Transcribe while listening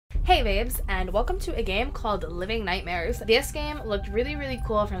Hey babes, and welcome to a game called Living Nightmares. This game looked really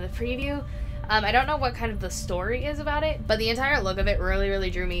cool from the preview. I don't know what kind of the story is about it, but the entire look of it really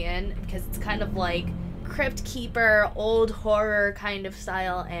drew me in because it's kind of like Crypt Keeper, old horror kind of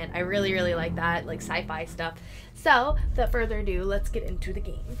style, and I really like that, like sci-fi stuff. So, without further ado, let's get into the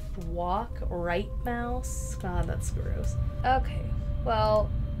game. Walk right mouse. God, that's gross. Okay, well,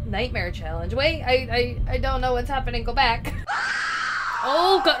 nightmare challenge. Wait, I don't know what's happening. Go back.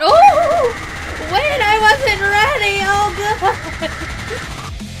 Oh god. Oh! Wait, I wasn't ready. Oh god.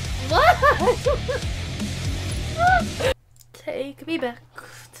 What? Take me back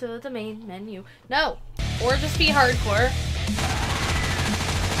to the main menu. No. Or just be hardcore.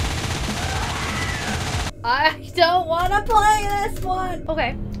 I don't want to play this one.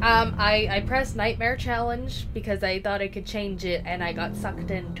 Okay. I pressed Nightmare Challenge because I thought I could change it and I got sucked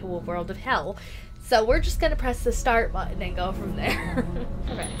into a world of hell. So we're just gonna press the start button and go from there.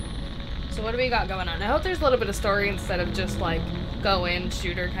 Okay. So what do we got going on? I hope there's a little bit of story instead of just like go in,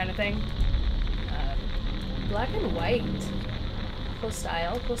 shooter kind of thing. Black and white. Cool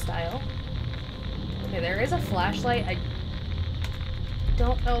style, cool style. Okay, there is a flashlight. I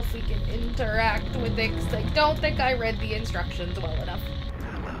don't know if we can interact with it because I don't think I read the instructions well enough.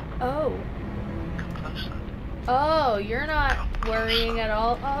 Oh. Oh, you're not worrying at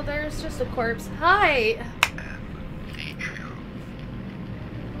all. Oh, there's just a corpse. Hi!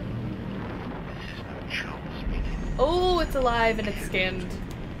 Oh, it's alive and it's skinned.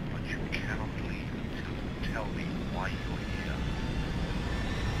 But you cannot leave until you tell me why you're here.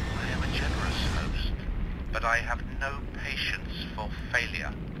 I am a generous host, but I have no patience for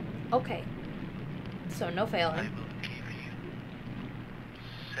failure. Okay. So no I failing. will give you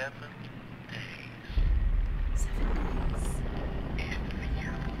 7 days. 7 days. If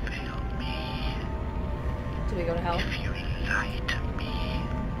you fail me, Do we go to hell? if you lie to me,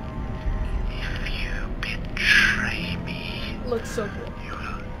 if you betray me, Looks so cool. you'll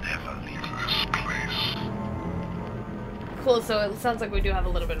never leave this place. Cool, so it sounds like we do have a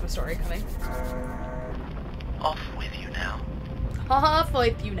little bit of a story coming. Off with you now. Off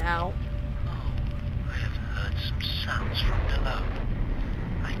with you now. Oh, I have heard some sounds from below.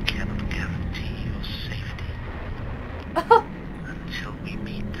 I cannot guarantee your safety until we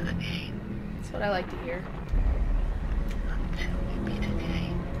meet again. That's what I like to hear. Until we meet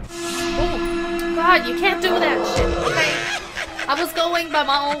again. Oh, God, you can't do that shit, okay? I was going by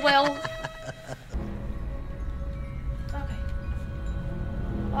my own will. Okay.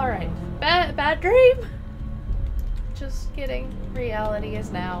 Alright. Bad dream? Just kidding. Reality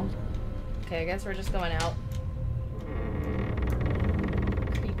is now. Okay, I guess we're just going out.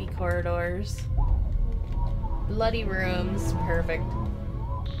 Creepy corridors. Bloody rooms. Perfect.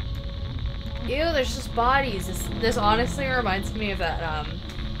 Ew, there's just bodies. This honestly reminds me of that,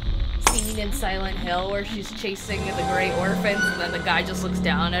 scene in Silent Hill where she's chasing the gray orphans and then the guy just looks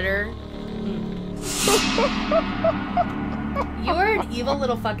down at her. You are an evil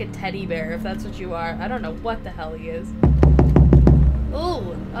little fucking teddy bear if that's what you are. I don't know what the hell he is.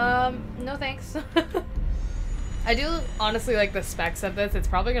 Ooh, no thanks. I do honestly like the specs of this. It's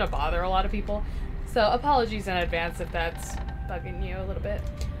probably gonna bother a lot of people. So apologies in advance if that's bugging you a little bit.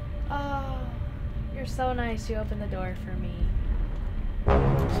 Oh, you're so nice. You opened the door for me.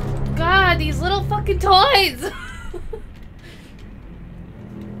 God, these little fucking toys!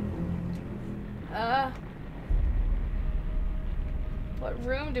 What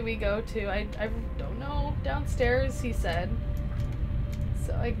room do we go to? I don't know. Downstairs, he said.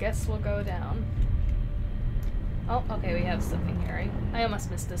 So I guess we'll go down. Oh, okay, we have something here. I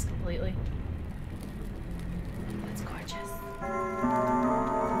almost missed this completely. That's gorgeous.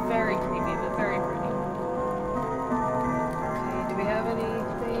 Very creepy, but very pretty. Okay, do we have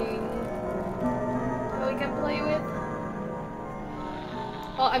anything that we can play with?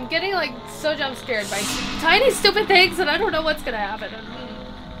 Oh, I'm getting like so jump scared by tiny stupid things and I don't know what's gonna happen.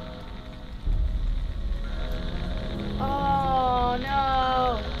 Oh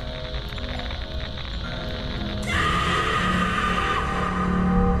no.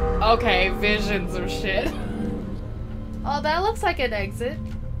 Okay, visions of shit. Oh, that looks like an exit.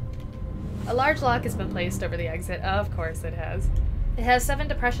 A large lock has been placed over the exit. Of course it has. It has 7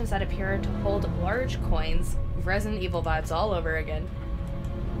 depressions that appear to hold large coins. Resident Evil vibes all over again.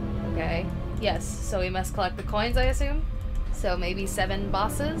 Okay. Yes, so we must collect the coins, I assume? So maybe 7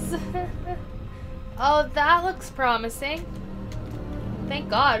 bosses? Oh, that looks promising. Thank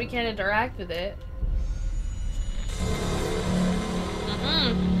God we can't interact with it.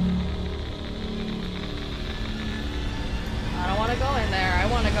 I don't want to go in there. I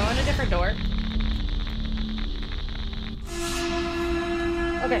want to go in a different door.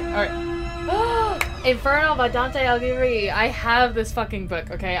 Okay, alright. Inferno by Dante Alighieri. I have this fucking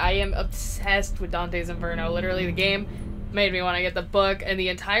book, okay? I am obsessed with Dante's Inferno. Literally, the game made me want to get the book, and the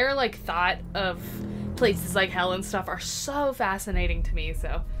entire, like, thought of places like hell and stuff are so fascinating to me,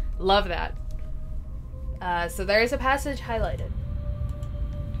 so love that. So there's a passage highlighted.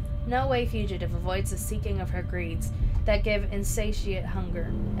 No way fugitive avoids the seeking of her greeds that give insatiate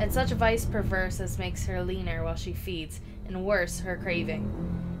hunger, and such vice perverse as makes her leaner while she feeds, and worse, her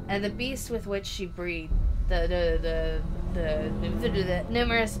craving. And the beast with which she breed, the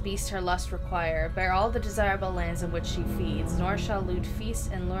numerous beasts her lust require, bear all the desirable lands in which she feeds, nor shall lewd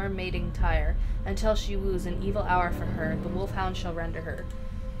feast and lure mating tire, until she woos an evil hour for her, the wolfhound shall render her.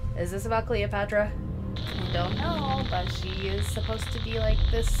 Is this about Cleopatra? I don't know, but she is supposed to be like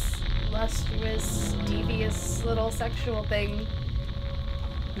this lustrous, devious little sexual thing.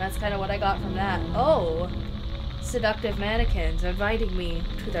 And that's kind of what I got from that. Oh! Seductive mannequins inviting me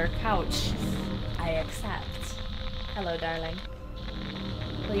to their couch. I accept. Hello, darling.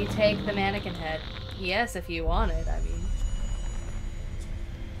 Will you take the mannequin head? Yes, if you want it, I mean.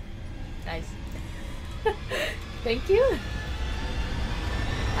 Nice. Thank you.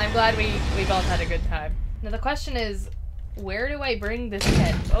 I'm glad we both had a good time. Now the question is, where do I bring this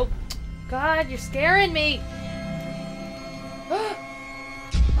head? Oh, God, you're scaring me!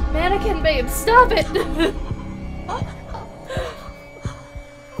 Mannequin babe, stop it!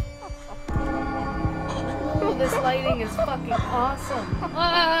 Oh, this lighting is fucking awesome.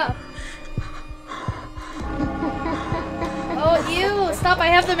 Ah! Oh, ew! Stop, I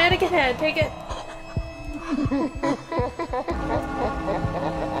have the mannequin head, take it!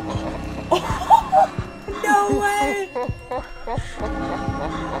 No way!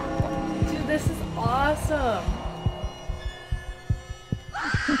 Dude, this is awesome.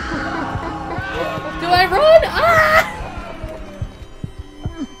 Do I run? Ah!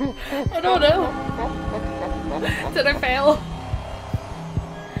 I don't know. Did I fail?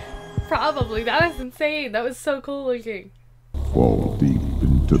 Probably. That was insane. That was so cool looking. Fall deep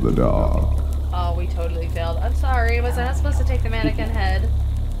into the dark. Oh, we totally failed. I'm sorry. Was I not supposed to take the mannequin head?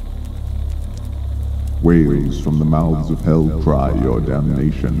 Wails from the mouths of hell cry your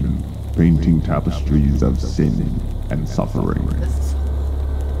damnation, painting tapestries of sin and suffering.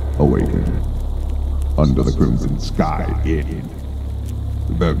 Awaken under the crimson sky in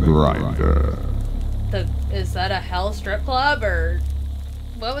the grinder. Is that a hell strip club or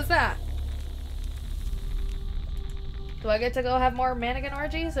what was that? Do I get to go have more mannequin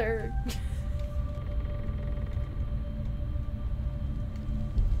orgies or?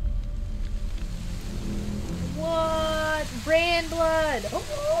 What? Brand blood!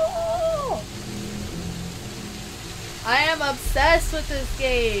 Oh! I am obsessed with this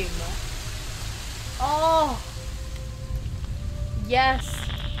game. Oh! Yes.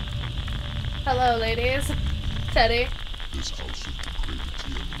 Hello, ladies. Teddy. This house of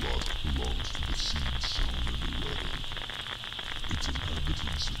depravity and lust belongs to the seed sown in the weather. Its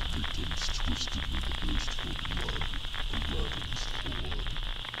inhabitants and victims twisted with the thirst for blood, a ravenous horde.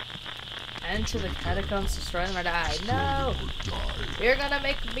 Enter the catacombs, destroy them or die. No! You're gonna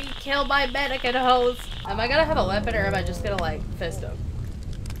make me kill my mannequin hoes! Am I gonna have a weapon or am I just gonna, like, fist him?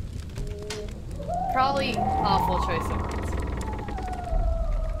 Probably awful choice of words.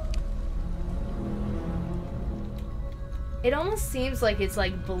 It almost seems like it's,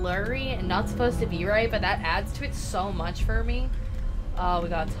 like, blurry and not supposed to be right, but that adds to it so much for me. Oh, we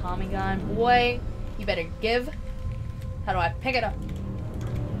got a Tommy gun. Boy, you better give. How do I pick it up?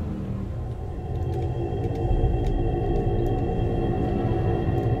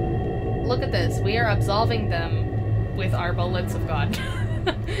 Look at this. We are absolving them with our bullets of God.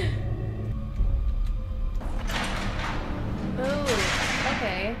 Ooh,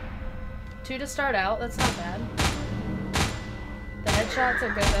 okay. 2 to start out. That's not bad. The headshots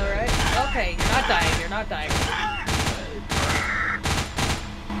are good though, right? Okay, you're not dying. You're not dying.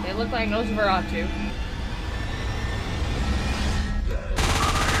 They look like Nosferatu.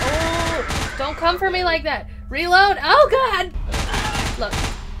 Oh! Don't come for me like that! Reload! Oh god! Look.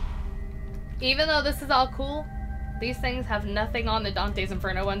 Even though this is all cool, these things have nothing on the Dante's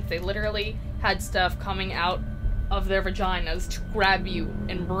Inferno ones. They literally had stuff coming out of their vaginas to grab you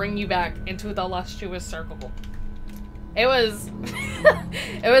and bring you back into the lustrous circle. It was...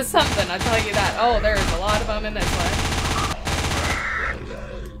 it was something, I'll tell you that. Oh, there's a lot of them in this one.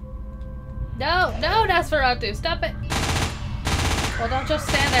 No, no, Nosferatu, stop it! Well, don't just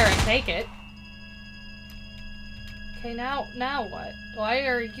stand there and take it. Okay, now what? Why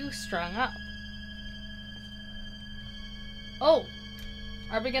are you strung up? Oh!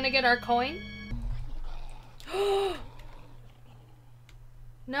 Are we gonna get our coin?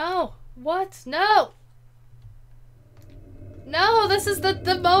 No. What? No. No, this is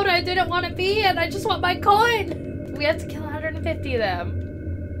the mode I didn't want to be in. I just want my coin. We have to kill 150 of them.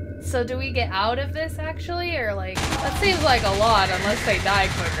 So do we get out of this actually? Or like, that seems like a lot unless they die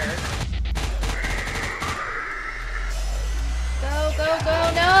quicker. Go, go,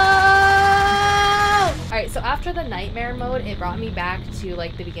 go, no! Alright, so after the nightmare mode, it brought me back to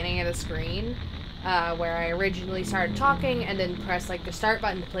like the beginning of the screen. Where I originally started talking and then pressed like the start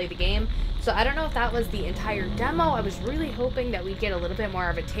button to play the game. So I don't know if that was the entire demo. I was really hoping that we'd get a little bit more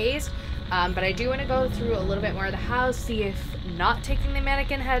of a taste. But I do want to go through a little bit more of the house, see if not taking the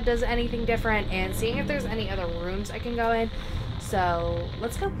mannequin head does anything different, and seeing if there's any other rooms I can go in. So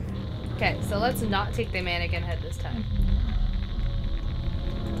let's go. Okay, so let's not take the mannequin head this time.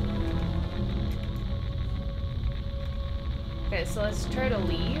 Okay, so let's try to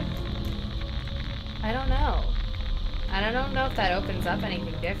leave. I don't know. I don't know if that opens up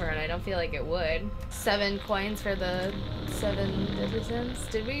anything different. I don't feel like it would. 7 coins for the 7 deadly sins.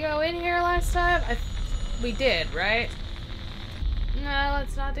 Did we go in here last time? We did, right? No,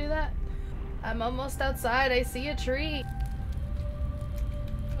 let's not do that. I'm almost outside. I see a tree.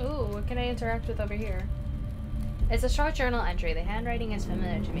 Ooh, what can I interact with over here? It's a short journal entry. The handwriting is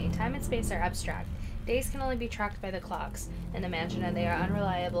familiar to me. Time and space are abstract. Days can only be tracked by the clocks in the mansion, and they are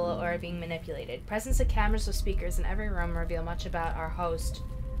unreliable or are being manipulated. Presence of cameras with speakers in every room reveal much about our host.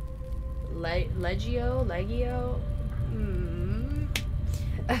 Legio?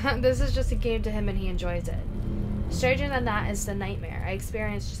 This is just a game to him and he enjoys it. Stranger than that is the nightmare I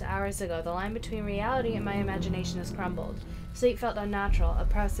experienced just hours ago. The line between reality and my imagination has crumbled. Sleep felt unnatural,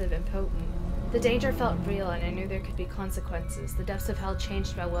 oppressive, and potent. The danger felt real, and I knew there could be consequences. The depths of hell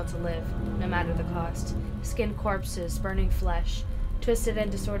changed my will to live, no matter the cost. Skinned corpses, burning flesh, twisted and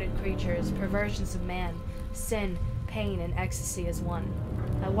distorted creatures, perversions of man, sin, pain, and ecstasy as one.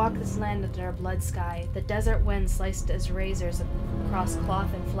 I walked this land under a blood sky. The desert wind sliced as razors across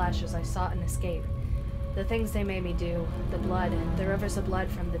cloth and flesh as I sought an escape. The things they made me do, the blood, the rivers of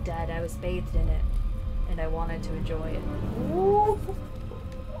blood from the dead, I was bathed in it, and I wanted to enjoy it. Ooh.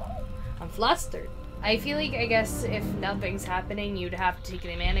 I'm flustered. I feel like, I guess, if nothing's happening, you'd have to take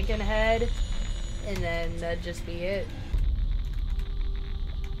the mannequin head, and then that'd just be it.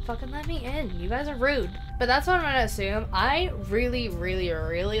 Fucking let me in. You guys are rude. But that's what I'm gonna assume. I really, really,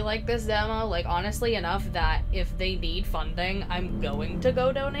 really like this demo. Like, honestly enough that if they need funding, I'm going to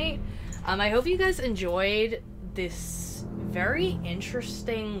go donate. I hope you guys enjoyed this very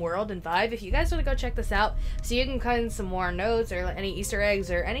interesting world and vibe. If you guys want to go check this out so you can find some more notes or any Easter eggs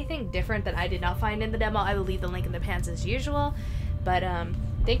or anything different that I did not find in the demo, I will leave the link in the pants as usual. But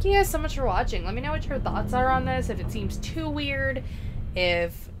thank you guys so much for watching. Let me know what your thoughts are on this, if it seems too weird,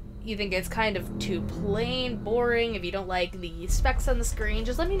 if you think it's kind of too plain, boring, if you don't like the specs on the screen.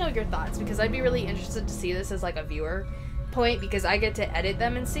 Just let me know your thoughts, because I'd be really interested to see this as like a viewer point, because I get to edit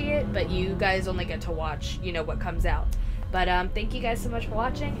them and see it, but you guys only get to watch, you know, what comes out. But thank you guys so much for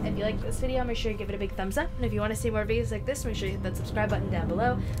watching. If you liked this video, make sure you give it a big thumbs up. And if you want to see more videos like this, make sure you hit that subscribe button down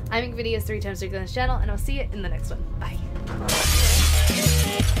below. I make videos 3 times a week on this channel, and I'll see you in the next one. Bye.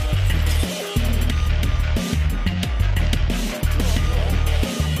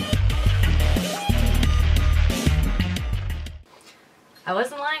 I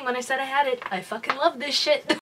wasn't lying when I said I had it. I fucking love this shit.